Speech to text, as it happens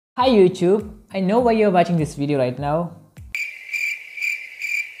Hi YouTube, I know why you're watching this video right now.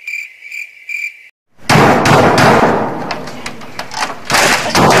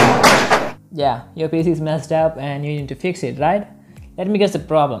 Yeah, your PC is messed up and you need to fix it, right? Let me guess the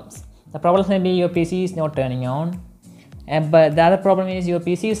problems. The problems may be your PC is not turning on, but the other problem is your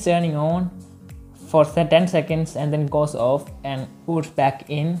PC is turning on for 10 seconds and then goes off and boots back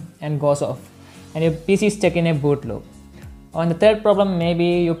in and goes off, and your PC is stuck in a boot loop. On the third problem, maybe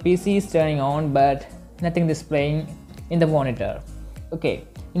your PC is turning on but nothing displaying in the monitor. Okay,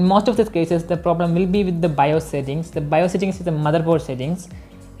 in most of these cases the problem will be with the BIOS settings. The BIOS settings is the motherboard settings,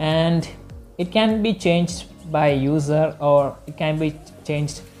 and it can be changed by user, or it can be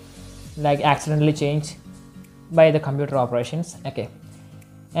changed like accidentally changed by the computer operations. Okay,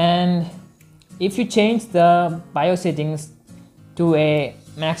 and if you change the BIOS settings to a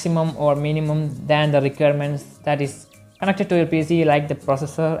maximum or minimum than the requirements that is connected to your PC, like the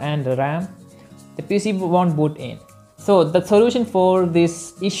processor and the RAM, the PC won't boot in. So the solution for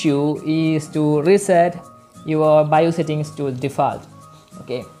this issue is to reset your BIOS settings to default.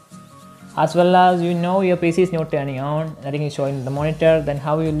 Okay, as well as your PC is not turning on, nothing is showing in the monitor, then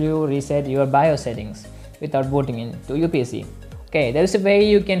how will you reset your BIOS settings without booting into your PC? Okay, there is a way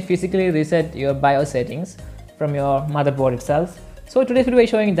you can physically reset your BIOS settings from your motherboard itself. So today's video is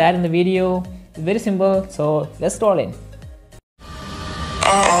showing that in the video. It's very simple, so let's roll in.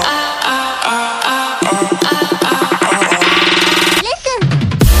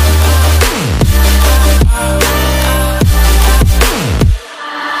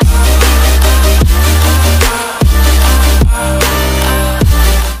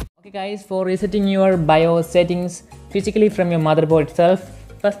 Okay guys, for resetting your BIOS settings physically from your motherboard itself,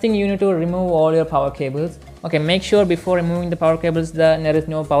 first thing you need to remove all your power cables. Okay, make sure before removing the power cables there is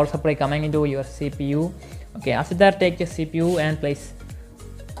no power supply coming into your CPU. Okay, after that take your CPU and place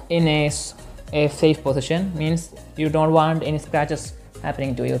in a safe position, means you don't want any scratches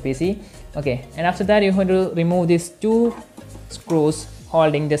happening to your PC. Okay, and after that you have to remove these two screws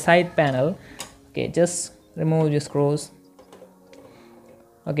holding the side panel. Okay, just remove the screws.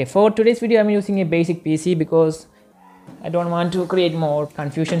 Okay, for today's video I'm using a basic PC because I don't want to create more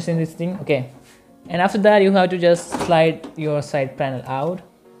confusions in this thing. Okay, and after that you have to just slide your side panel out,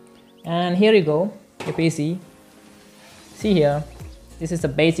 and here you go, your PC. See here, this is the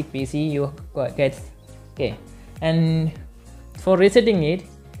basic PC you get. Okay, and for resetting it,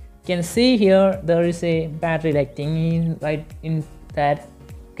 you can see here there is a battery like thingy right in that.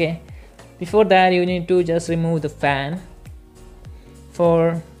 Okay, before that you need to just remove the fan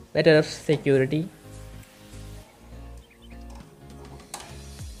for better security.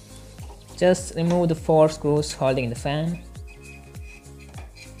 Just remove the 4 screws holding the fan.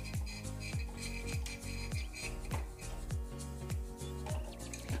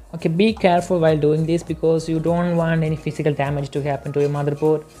 Okay, be careful while doing this because you don't want any physical damage to happen to your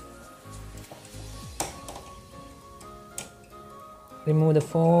motherboard. Remove the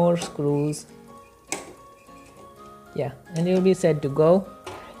 4 screws. Yeah, and you'll be set to go.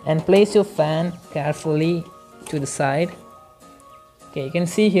 And place your fan carefully to the side. Okay, you can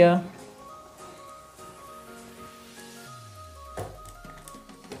see here.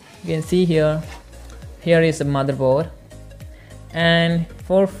 You can see here is the motherboard, and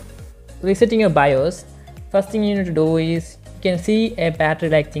for resetting your BIOS, first thing you need to do is, you can see a battery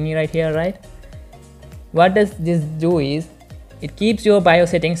like thingy right here, right? What does this do is, it keeps your BIOS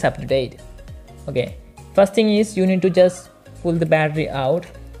settings up to date. Okay, first thing is you need to just pull the battery out.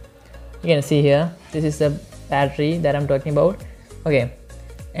 You can see here, this is the battery that I'm talking about. Okay,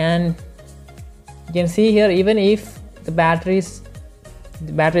 and you can see here, even if the battery is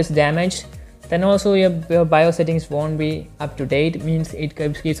damaged, then also your BIOS settings won't be up to date, means it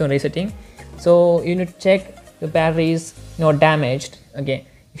keeps on resetting. So you need to check the battery is not damaged. Okay,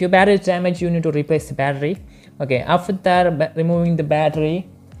 if your battery is damaged, you need to replace the battery. Okay, after that, removing the battery,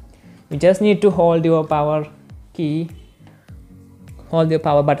 you just need to hold your power key, hold your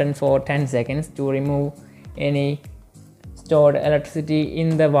power button for 10 seconds to remove any stored electricity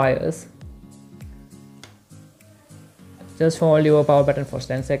in the wires. Just hold your power button for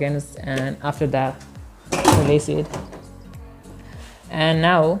 10 seconds and after that release it. And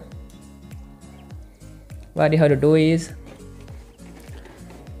now what you have to do is,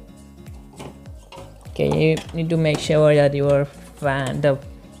 okay, you need to make sure that your fan, the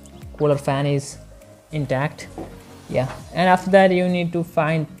cooler fan, is intact. Yeah, and after that you need to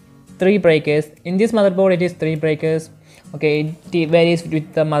find 3 breakers. In this motherboard it is 3 breakers. Okay, it varies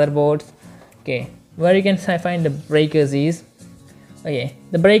with the motherboards. Okay, where you can find the breakers is, okay,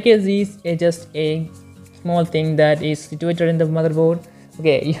 the breakers is just a small thing that is situated in the motherboard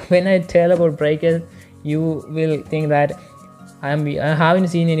Okay, when I tell about breakers, you will think that I haven't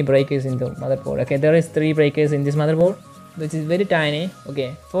seen any breakers in the motherboard. Okay, there is 3 breakers in this motherboard, which is very tiny.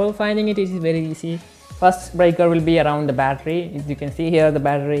 Okay, for finding it is very easy. First breaker will be around the battery. As you can see here, the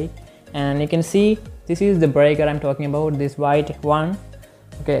battery, and you can see this is the breaker I'm talking about, this white one.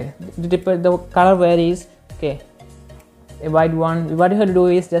 Okay, the color varies. Okay, a white one, what you have to do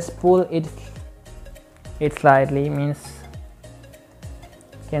is just pull it slightly, means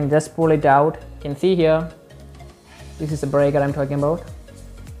you can just pull it out. You can see here, this is the breaker I'm talking about.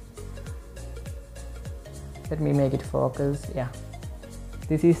 Let me make it focus. Yeah,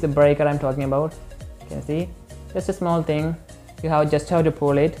 this is the breaker I'm talking about. You can see, just a small thing. You have just have to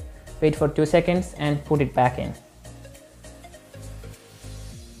pull it, wait for 2 seconds and put it back in.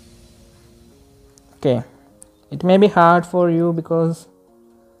 Okay, it may be hard for you because,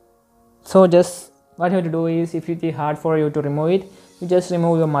 so just what you have to do is, if it is hard for you to remove it, you just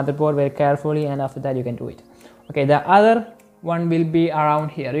remove your motherboard very carefully, and after that you can do it. Okay, the other one will be around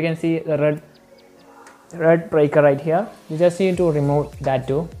here. You can see the red breaker right here. You just need to remove that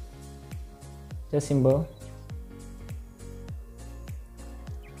too. Just simple.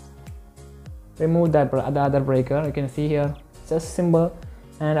 Remove that, the other breaker. You can see here, just simple,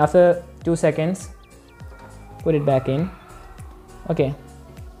 and after 2 seconds put it back in. Okay,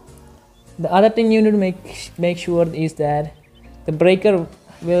 the other thing you need to make sure is that the breaker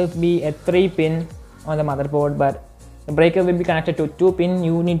will be a 3-pin on the motherboard, but the breaker will be connected to 2-pin.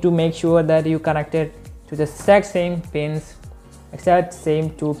 You need to make sure that you connect it to the exact same pins, exact same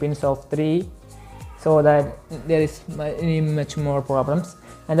 2 pins of 3, so that there is much more problems.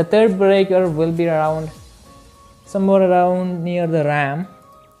 And the third breaker will be around somewhere around near the RAM.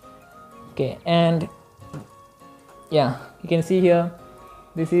 Okay, and yeah, you can see here,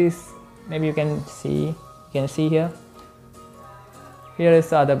 this is, maybe you can see here, is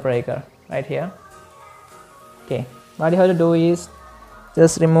the other breaker right here. Okay, what you have to do is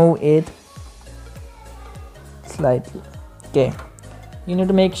just remove it slightly. Okay, you need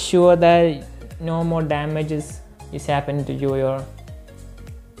to make sure that no more damages is happening to your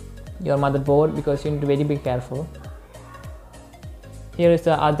motherboard, because you need to be very careful. Here is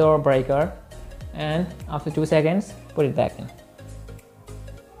the other breaker, and after 2 seconds put it back in.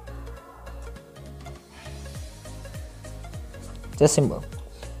 Just simple.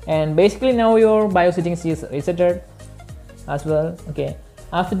 And basically now your BIOS settings is resetted as well. Okay,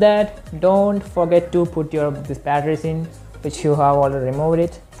 after that don't forget to put these batteries in, which you have already removed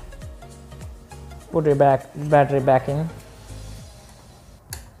it. Put your battery back in.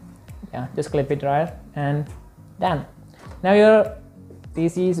 Yeah, just clip it right, and done. Now your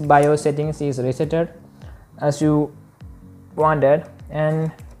PC's BIOS settings is resetted as you wanted.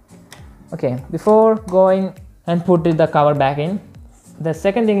 And okay, before going and put the cover back in, the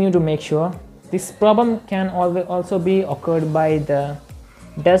second thing you need to make sure, this problem can also be occurred by the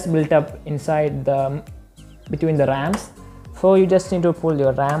dust built up inside between the RAMs. So you just need to pull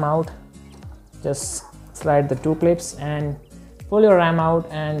your RAM out, just slide the 2 clips and pull your RAM out,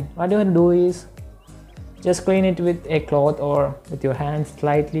 and what you have to do is just clean it with a cloth or with your hands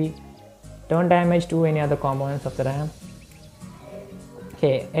slightly. Don't damage to any other components of the RAM.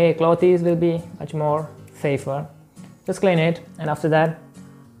 Okay, a cloth will be much more safer. Just clean it, and after that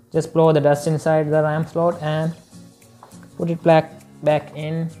just blow the dust inside the RAM slot and put it back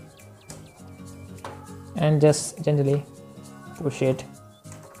in, and just gently push it.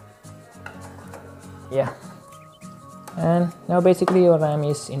 Yeah, and now basically your RAM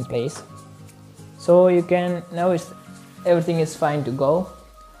is in place, so you can now everything is fine to go.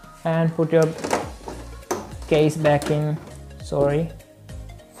 And put your case back in. Sorry,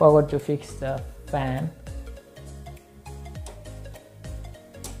 forgot to fix the fan.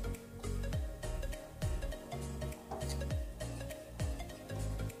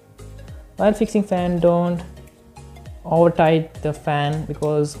 While fixing fan, don't over tight the fan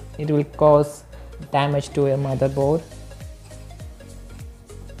because it will cause damage to your motherboard.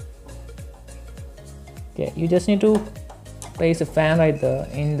 Okay, you just need to place a fan right there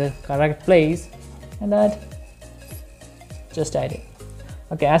in the correct place, and that just tight it.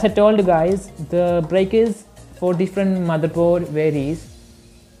 Okay, as I told you guys, the breakers for different motherboard varies.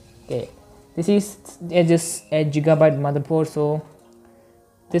 Okay, this is just a gigabyte motherboard, so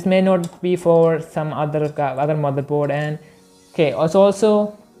this may not be for some other motherboard. And okay, it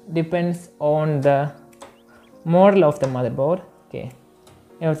also depends on the model of the motherboard. Okay,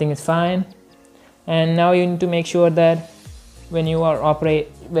 everything is fine, and now you need to make sure that when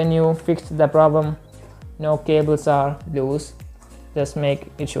you fix the problem, no cables are loose. Just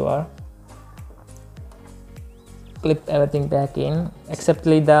make it sure. clip everything back in except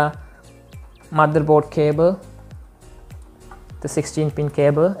the motherboard cable, the 16-pin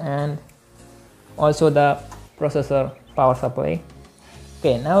cable, and also the processor power supply.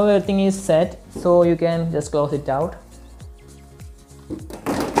 Okay, now everything is set, so you can just close it out,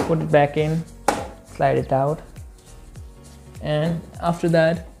 put it back in, slide it out, and after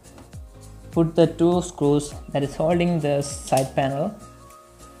that put the 2 screws that is holding the side panel.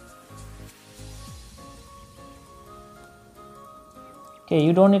 Okay,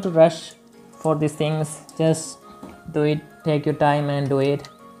 you don't need to rush for these things, just do it, take your time and do it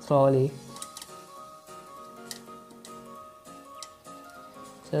slowly.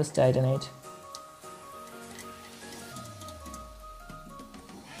 Just tighten it.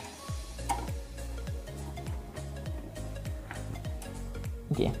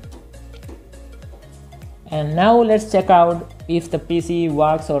 Okay. And now let's check out if the PC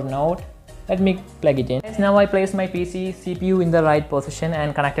works or not. Let me plug it in. Now I placed my PC CPU in the right position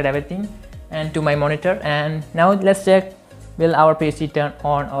and connected everything and to my monitor, and now let's check will our PC turn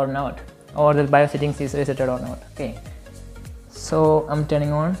on or not, or the BIOS settings is resetted or not. Okay, so I'm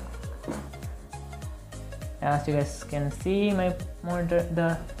turning on. As you guys can see, my monitor,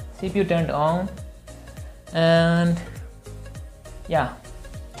 the CPU turned on, and yeah,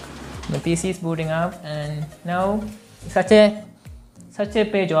 my PC is booting up, and now such a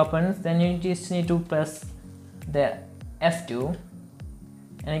page opens. Then you just need to press the F2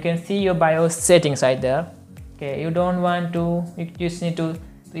 and you can see your BIOS settings right there. Okay, you don't want to, you just need to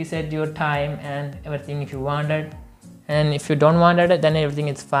reset your time and everything if you wanted, and if you don't want it, then everything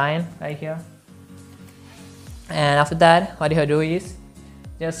is fine right here. And after that, what you have to do is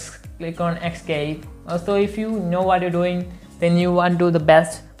just click on escape. Also, if you know what you're doing, then you want to do the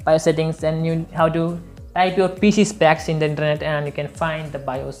best BIOS settings, then you have to type your PC specs in the internet and you can find the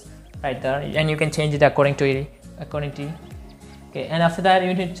BIOS right there, and you can change it according to you. Okay, and after that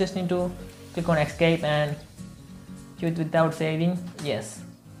you just need to click on escape and quit without saving. Yes.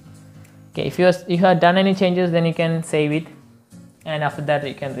 Okay, if you have done any changes, then you can save it, and after that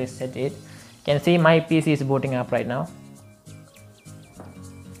you can reset it. You can see my PC is booting up right now.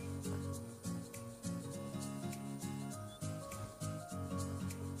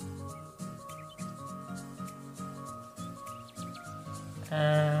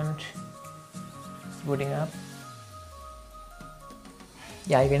 And it's booting up.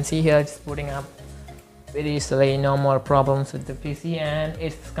 Yeah, you can see here it's booting up very easily, no more problems with the PC, and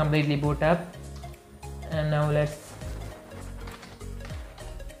it's completely boot up. And now let's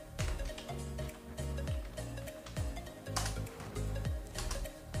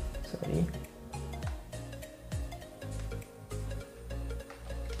sorry.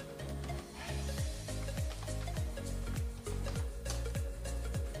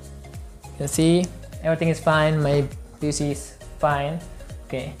 You can see everything is fine, my PC is fine.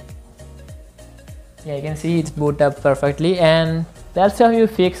 Okay, yeah, you can see it's boot up perfectly, and that's how you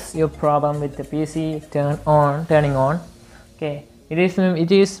fix your problem with the PC turning on. Okay, it is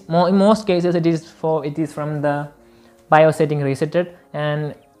in most cases it is from the BIOS setting resetted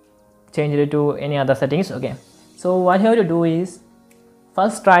and change it to any other settings. Okay, so what you have to do is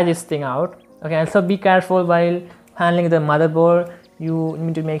first try this thing out. Okay, also be careful while handling the motherboard. You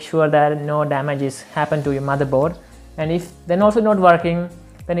need to make sure that no damages happen to your motherboard, and if then also not working,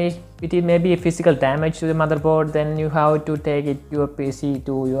 then it may be a physical damage to the motherboard, then you have to take your PC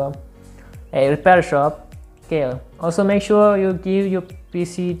to your repair shop. Okay, also make sure you give your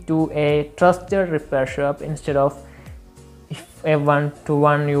PC to a trusted repair shop instead of a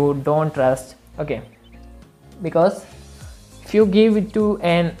one-to-one you don't trust. Okay, because if you give it to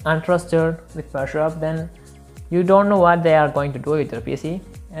an untrusted repair shop, then you don't know what they are going to do with your PC.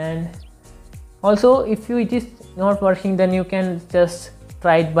 And also, if it is not working, then you can just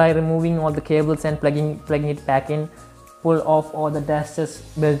try it by removing all the cables and plugging it back in, pull off all the dusters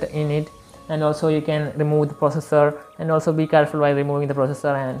built in it, and also you can remove the processor, and also be careful while removing the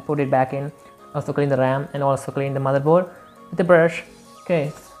processor and put it back in. Also clean the RAM and also clean the motherboard with a brush.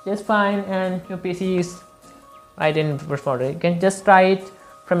 Okay, just fine, and your PC is right in first order. You can just try it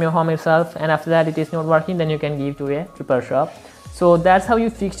from your home itself, and after that it is not working, then you can give to a repair shop. So that's how you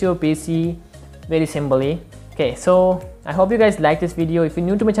fix your PC very simply. Okay, so I hope you guys like this video. If you're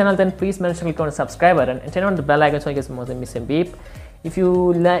new to my channel, then please make sure to click on the subscribe button and turn on the bell icon so you guys won't miss a beep. If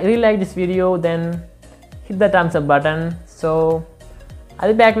you really like this video, then hit the thumbs up button. So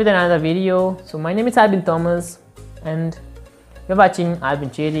I'll be back with another video. So my name is Albin Thomas, and you're watching Albin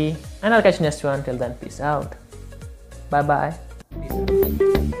Chili, and I'll catch you next one. Till then, peace out. Bye bye.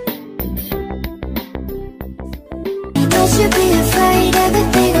 Don't you be afraid,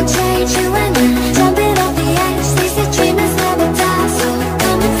 everything will change you and me.